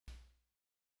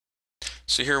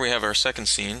So here we have our second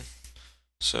scene.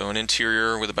 So an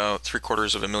interior with about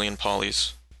 750,000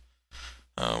 polys,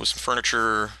 with some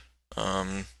furniture,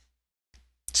 um,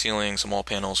 ceiling, some wall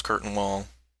panels, curtain wall.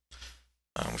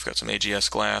 We've got some AGS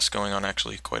glass going on,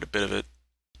 actually quite a bit of it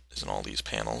is in all these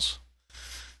panels.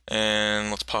 And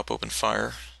let's pop open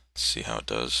Fire, see how it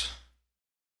does.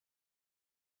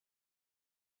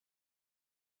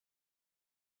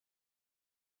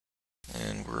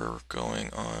 And we're going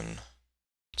on,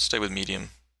 stay with medium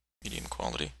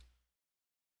quality.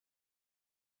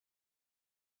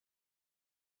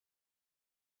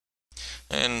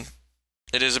 And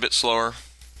it is a bit slower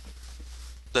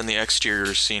than the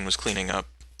exterior scene was cleaning up,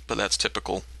 but that's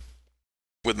typical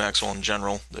with Maxwell in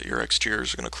general, that your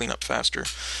exteriors are going to clean up faster.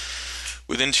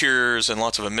 With interiors and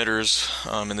lots of emitters,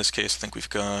 in this case I think we've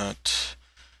got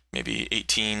maybe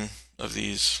 18 of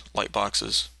these light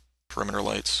boxes, perimeter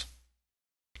lights.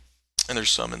 And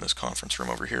there's some in this conference room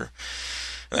over here.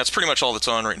 And that's pretty much all that's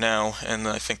on right now, and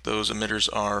I think those emitters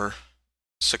are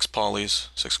 6 polys,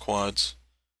 6 quads.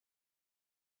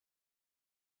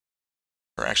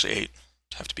 Or actually 8. It'd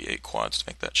have to be 8 quads to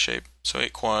make that shape. So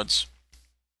 8 quads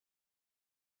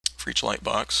for each light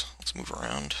box. Let's move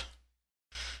around.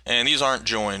 And these aren't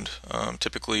joined.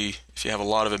 Typically, if you have a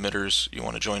lot of emitters, you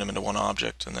want to join them into one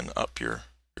object and then up your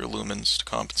lumens to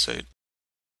compensate.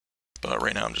 But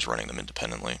right now I'm just running them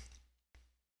independently,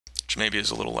 which maybe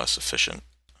is a little less efficient,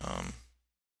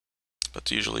 but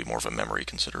it's usually more of a memory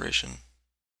consideration.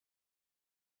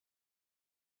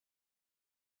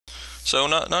 So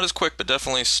not as quick, but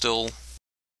definitely still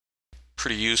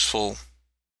pretty useful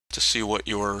to see what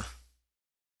your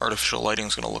artificial lighting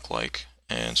is going to look like,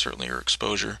 and certainly your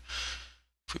exposure.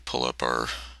 If we pull up our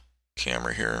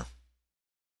camera here,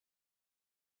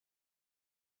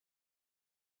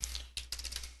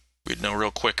 we'd know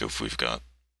real quick if we've got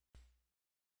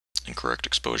incorrect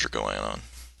exposure going on.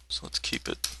 So let's keep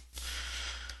it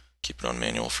on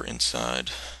manual for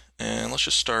inside, and let's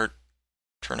just start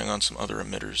turning on some other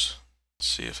emitters.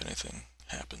 See if anything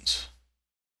happens.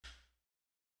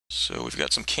 So we've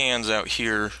got some cans out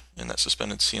here in that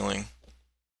suspended ceiling.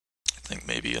 I think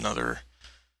maybe another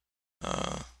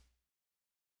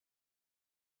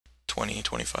 20,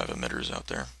 25 emitters out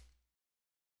there.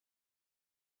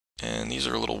 And these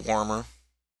are a little warmer.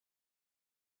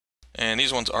 And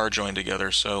these ones are joined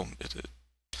together, so it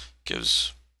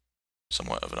gives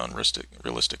somewhat of an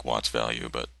unrealistic watts value,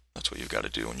 but that's what you've got to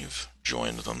do when you've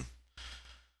joined them.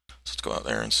 So let's go out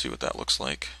there and see what that looks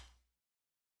like.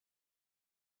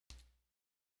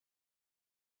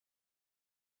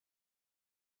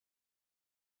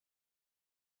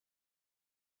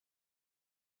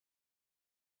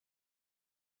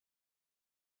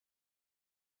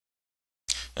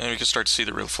 And we can start to see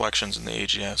the reflections in the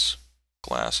AGS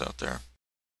glass out there.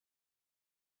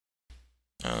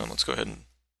 Let's go ahead and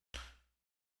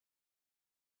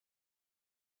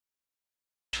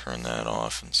turn that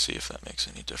off and see if that makes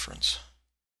any difference.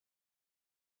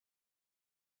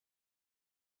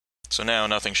 So now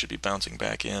nothing should be bouncing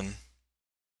back in.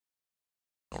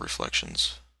 No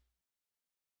reflections.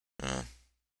 Not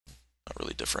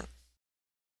really different.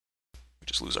 We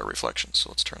just lose our reflections, so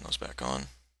let's turn those back on.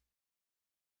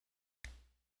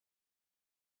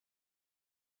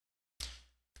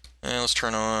 And let's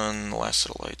turn on the last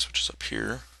set of lights, which is up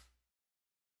here.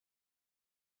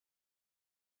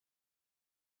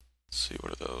 Let's see,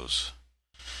 what are those?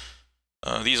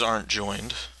 These aren't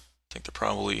joined. I think they're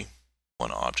probably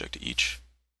one object each.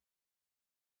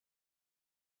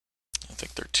 I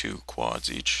think they're 2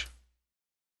 quads each.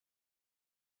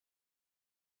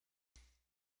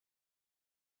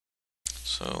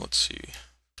 So let's see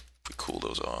if we cool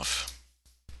those off.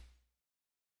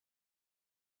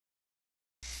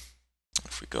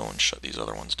 If we go and shut these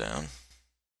other ones down.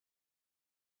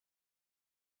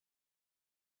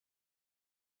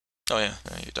 Oh yeah,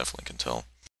 you definitely can tell.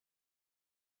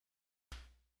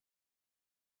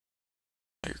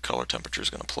 Your color temperature is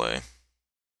going to play.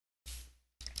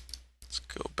 Let's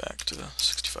go back to the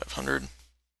 6500.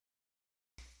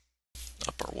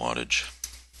 Up our wattage.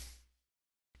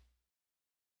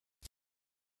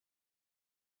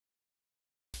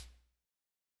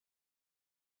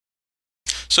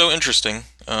 So interesting.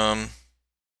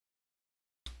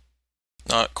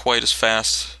 Not quite as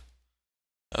fast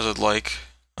as I'd like,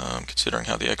 considering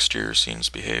how the exterior scenes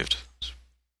behaved.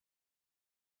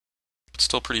 But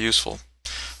still pretty useful.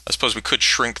 I suppose we could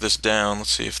shrink this down.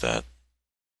 Let's see if that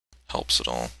helps at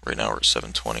all. Right now we're at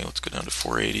 720. Let's go down to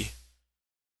 480.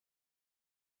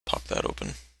 Pop that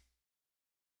open.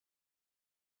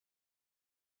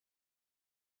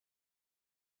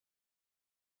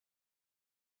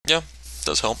 Yeah,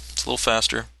 does help. It's a little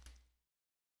faster.